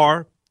so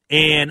far,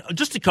 and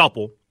just a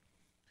couple,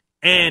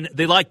 and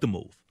they like the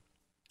move.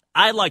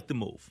 I like the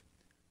move.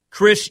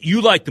 Chris, you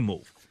like the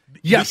move.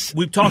 Yes.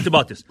 We've talked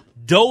about this.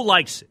 Doe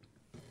likes it.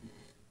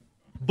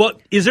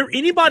 But is there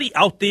anybody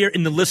out there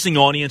in the listening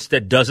audience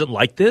that doesn't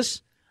like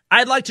this?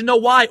 I'd like to know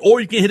why. Or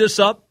you can hit us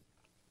up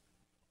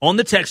on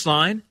the text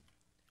line,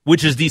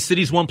 which is the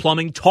Cities One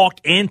Plumbing talk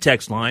and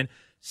text line,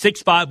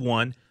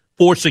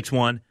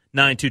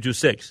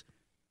 651-461-9226.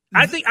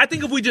 I think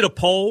if we did a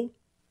poll,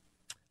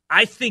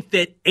 I think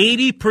that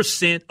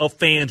 80% of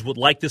fans would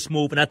like this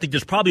move, and I think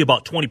there's probably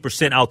about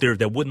 20% out there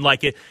that wouldn't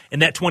like it,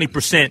 and that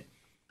 20%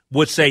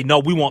 would say, no,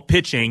 we want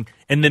pitching,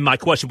 and then my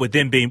question would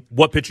then be,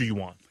 what pitcher you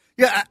want?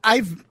 Yeah,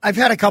 I've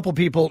had a couple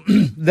people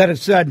that have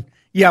said,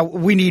 yeah,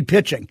 we need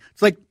pitching.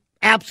 It's like,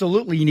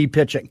 absolutely you need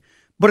pitching.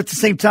 But at the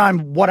same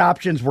time, what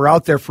options were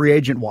out there free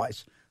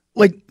agent-wise?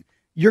 Like,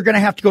 you're going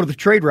to have to go to the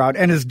trade route,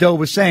 and as Doe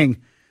was saying,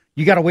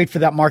 you got to wait for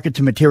that market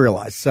to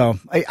materialize. So,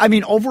 I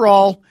mean,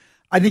 overall,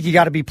 I think you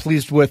got to be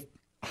pleased with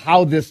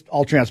how this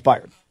all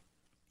transpired.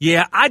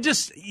 Yeah, I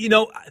just,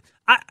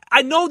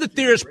 I know that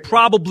there's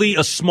probably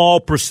a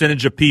small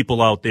percentage of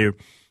people out there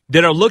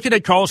that are looking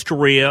at Carlos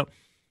Correa,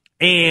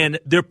 and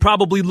they're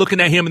probably looking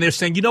at him and they're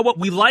saying, you know what,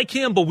 we like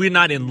him, but we're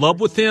not in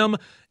love with him.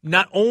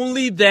 Not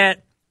only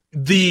that,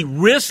 the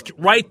risk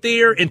right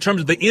there in terms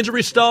of the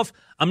injury stuff,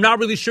 I'm not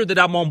really sure that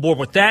I'm on board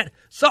with that.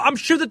 So I'm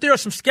sure that there are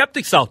some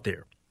skeptics out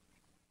there.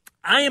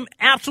 I am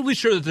absolutely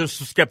sure that there's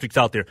some skeptics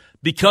out there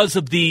because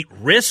of the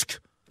risk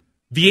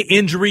via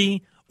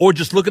injury or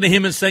just looking at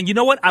him and saying, you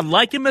know what, I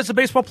like him as a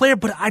baseball player,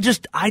 but I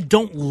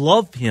don't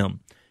love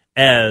him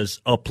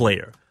as a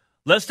player.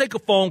 Let's take a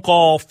phone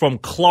call from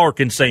Clark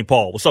in St.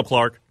 Paul. What's up,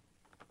 Clark?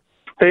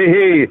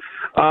 Hey.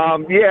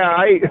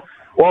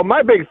 Well,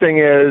 my big thing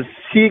is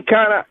he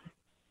kind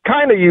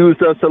of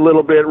used us a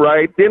little bit,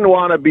 right? Didn't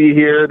want to be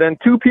here. Then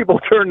two people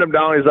turned him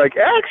down. He's like,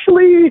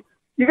 actually,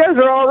 you guys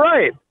are all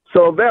right.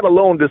 So that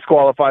alone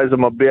disqualifies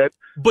him a bit.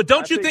 But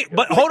don't you think?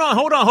 But hold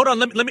on.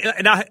 Let me,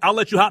 and I'll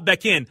let you hop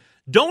back in.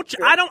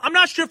 I'm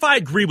not sure if I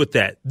agree with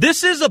that.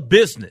 This is a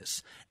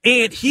business,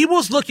 and he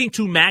was looking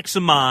to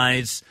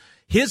maximize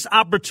his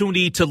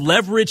opportunity to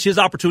leverage his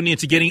opportunity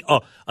into getting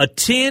a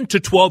 10 to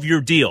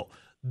 12-year deal.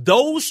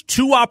 Those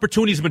two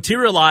opportunities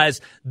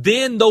materialized,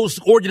 then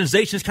those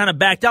organizations kind of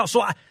backed out.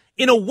 So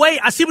in a way,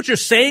 I see what you're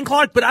saying,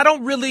 Clark, but I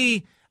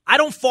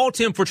don't fault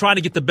him for trying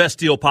to get the best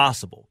deal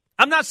possible.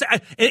 I'm not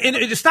saying, and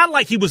it's not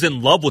like he was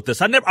in love with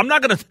this. I'm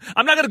not gonna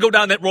go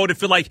down that road and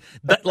feel like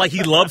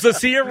he loves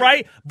us here,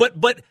 right?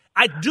 But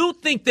I do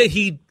think that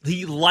he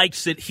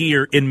likes it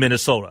here in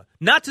Minnesota.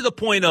 Not to the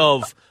point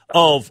of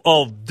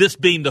this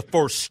being the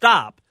first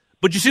stop,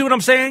 but you see what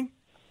I'm saying?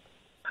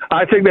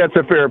 I think that's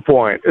a fair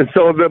point. And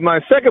so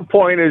my second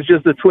point is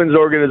just the Twins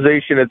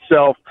organization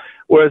itself,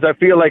 whereas I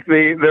feel like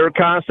they're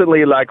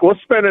constantly like, we'll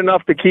spend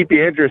enough to keep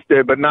you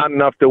interested, but not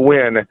enough to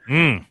win.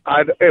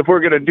 If we're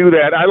going to do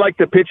that, I like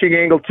the pitching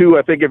angle too.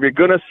 I think if you're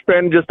going to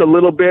spend just a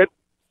little bit,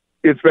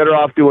 it's better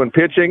off doing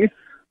pitching.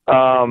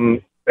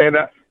 And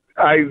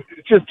I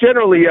just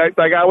generally, I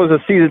was a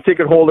season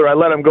ticket holder. I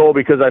let them go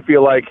because I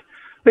feel like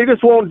they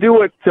just won't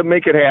do it to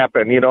make it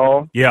happen,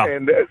 Yeah.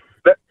 And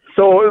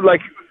so,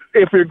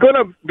 if you're going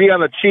to be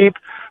on the cheap,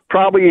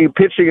 probably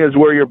pitching is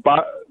where your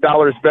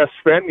dollar's best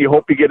spent. You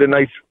hope you get a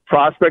nice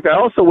prospect. I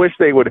also wish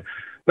they would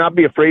not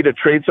be afraid to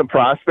trade some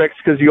prospects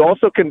because you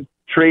also can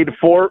trade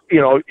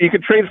you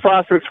can trade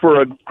prospects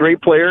for a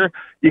great player.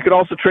 You can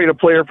also trade a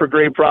player for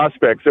great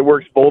prospects. It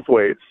works both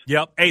ways.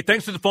 Yep. Hey,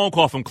 thanks for the phone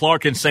call from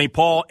Clark in St.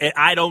 Paul. And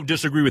I don't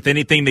disagree with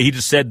anything that he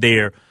just said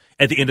there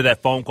at the end of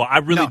that phone call. I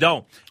really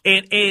don't.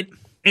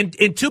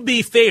 And to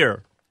be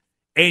fair,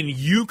 and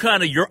you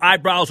kind of, your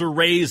eyebrows were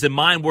raised and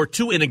mine were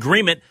too in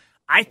agreement.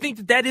 I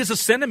think that is a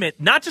sentiment,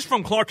 not just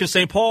from Clark and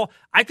St. Paul.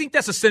 I think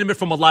that's a sentiment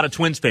from a lot of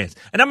Twins fans.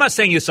 And I'm not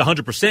saying it's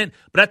 100%,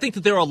 but I think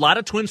that there are a lot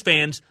of Twins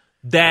fans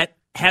that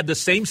have the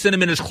same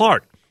sentiment as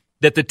Clark,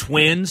 that the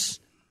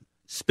Twins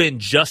spend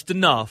just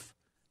enough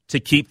to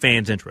keep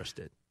fans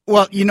interested.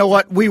 Well, you know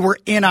what? We were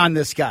in on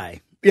this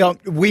guy.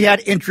 We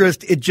had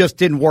interest. It just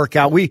didn't work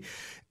out. We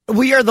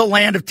are the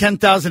land of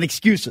 10,000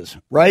 excuses,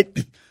 right?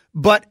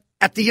 But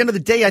at the end of the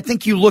day, I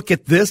think you look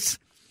at this,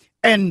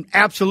 and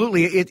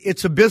absolutely,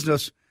 it's a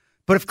business.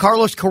 But if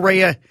Carlos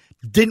Correa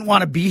didn't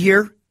want to be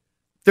here,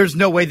 there's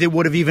no way they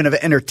would have even have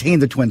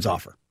entertained the Twins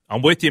offer.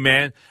 I'm with you,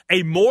 man.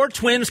 A more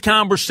Twins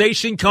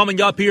conversation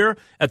coming up here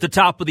at the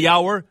top of the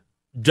hour.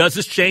 Does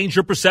this change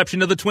your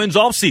perception of the Twins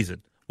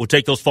offseason? We'll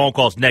take those phone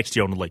calls next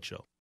year on The Late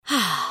Show.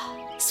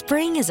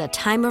 Spring is a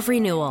time of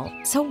renewal,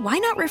 so why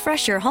not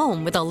refresh your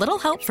home with a little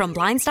help from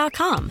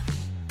Blinds.com?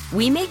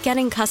 We make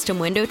getting custom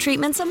window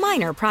treatments a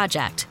minor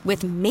project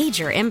with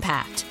major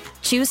impact.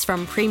 Choose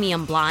from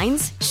premium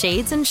blinds,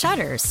 shades, and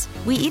shutters.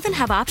 We even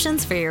have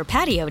options for your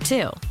patio,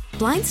 too.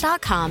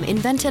 Blinds.com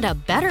invented a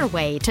better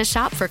way to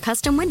shop for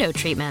custom window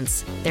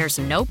treatments. There's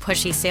no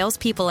pushy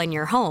salespeople in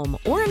your home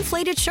or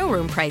inflated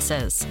showroom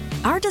prices.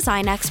 Our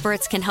design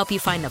experts can help you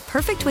find the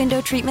perfect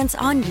window treatments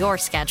on your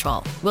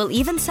schedule. We'll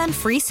even send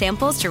free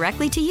samples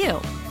directly to you.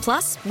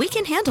 Plus, we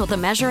can handle the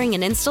measuring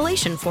and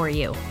installation for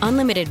you.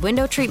 Unlimited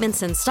window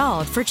treatments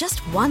installed for just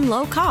one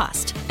low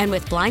cost. And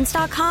with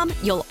Blinds.com,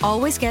 you'll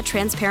always get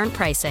transparent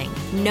pricing.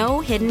 No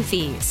hidden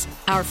fees.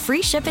 Our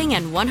free shipping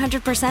and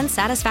 100%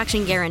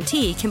 satisfaction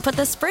guarantee can put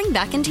the spring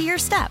back into your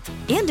step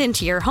and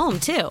into your home,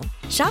 too.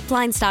 Shop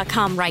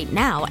Blinds.com right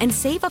now and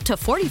save up to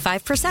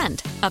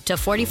 45%. Up to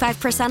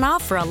 45%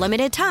 off for a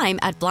limited time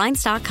at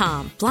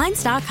Blinds.com.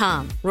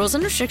 Blinds.com. Rules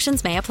and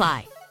restrictions may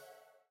apply.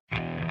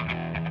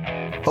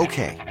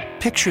 Okay,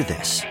 picture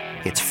this.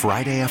 It's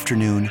Friday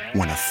afternoon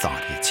when a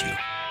thought hits you.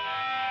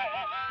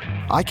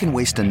 I can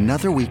waste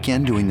another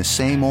weekend doing the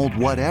same old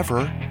whatever,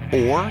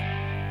 or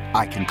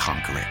I can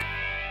conquer it.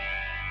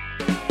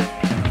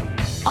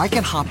 I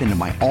can hop into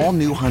my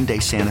all-new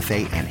Hyundai Santa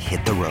Fe and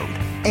hit the road.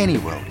 Any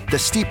road. The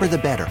steeper, the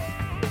better.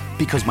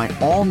 Because my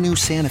all-new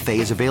Santa Fe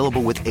is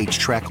available with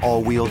H-Track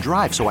all-wheel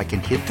drive, so I can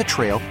hit the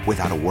trail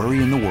without a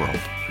worry in the world.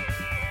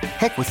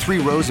 Heck, with 3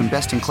 rows and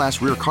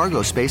best-in-class rear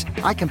cargo space,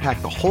 I can pack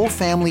the whole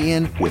family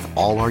in with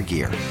all our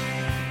gear.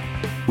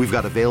 We've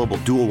got available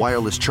dual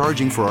wireless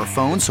charging for our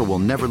phones, so we'll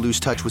never lose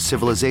touch with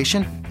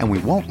civilization, and we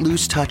won't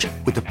lose touch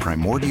with the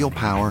primordial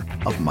power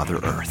of Mother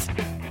Earth.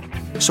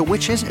 So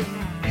which is it?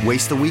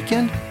 Waste the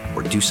weekend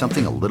or do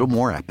something a little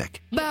more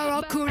epic?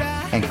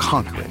 And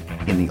conquer it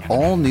in the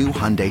all-new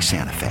Hyundai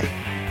Santa Fe.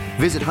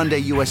 Visit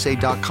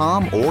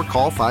HyundaiUSA.com or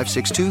call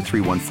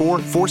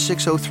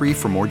 562-314-4603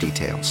 for more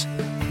details.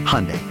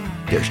 Hyundai,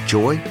 there's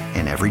joy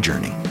in every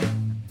journey.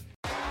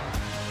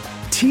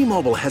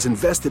 T-Mobile has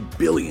invested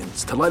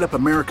billions to light up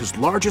America's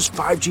largest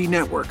 5G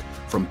network,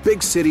 from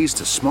big cities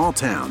to small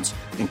towns,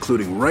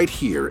 including right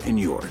here in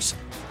yours.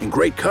 And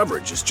great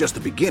coverage is just the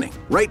beginning.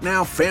 Right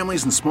now,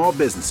 families and small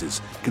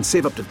businesses can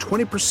save up to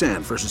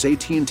 20% versus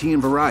AT&T and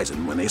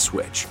Verizon when they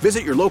switch.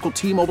 Visit your local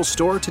T-Mobile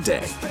store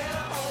today.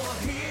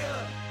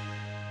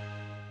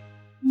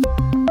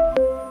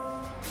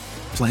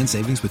 Plan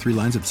savings with 3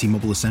 lines of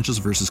T-Mobile Essentials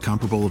versus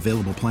comparable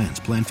available plans.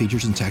 Plan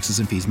features and taxes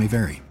and fees may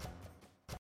vary.